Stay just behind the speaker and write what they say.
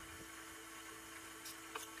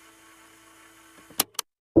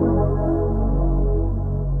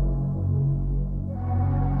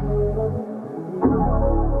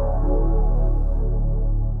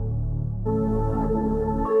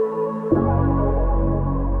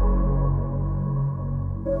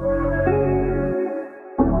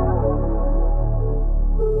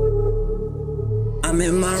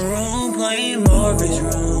in my room playing Marvin's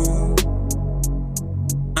room.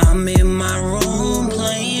 I'm in my room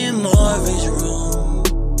playing Marvin's room.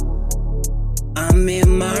 I'm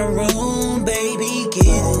in my room, baby,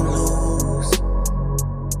 getting loose.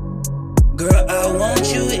 Girl, I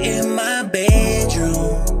want you in my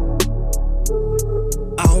bedroom.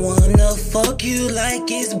 I wanna fuck you like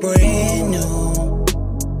it's brand new.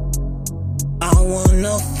 I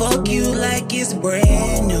wanna fuck you like it's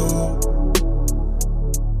brand new.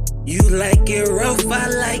 You like it rough, I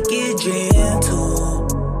like it gentle.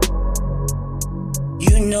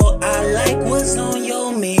 You know I like what's on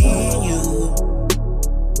your menu.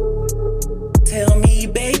 Tell me,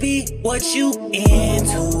 baby, what you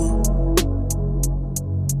into?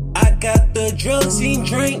 I got the drugs and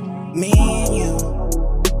drink menu.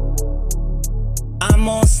 I'm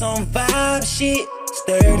on some vibe shit,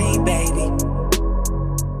 sturdy, baby.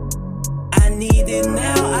 I need it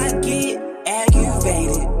now, I get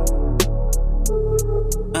aggravated.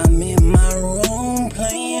 I'm in my room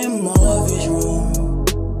playing Marvin's room.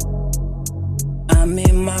 I'm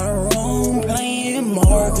in my room playing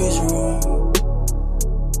Marvin's room.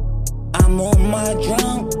 I'm on my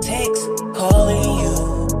drunk text calling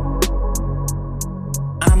you.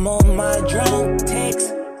 I'm on my drunk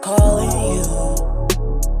text calling you.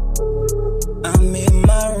 I'm in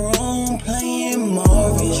my room playing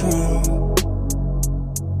Marvin's room.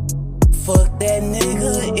 Fuck that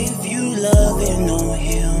nigga if you loving on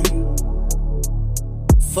him.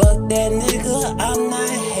 Fuck that nigga, I'm not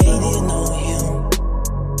hating on him.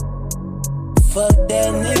 Fuck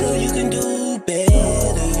that nigga, you can do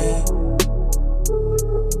better.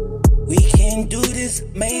 We can do this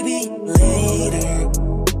maybe later.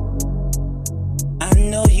 I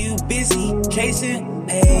know you busy chasing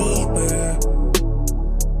paper.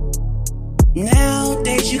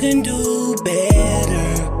 Nowadays you can do better.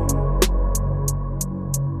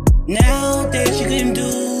 Nowadays you can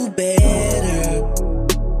do better.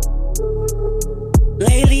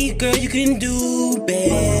 Lately, girl, you can do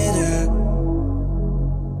better.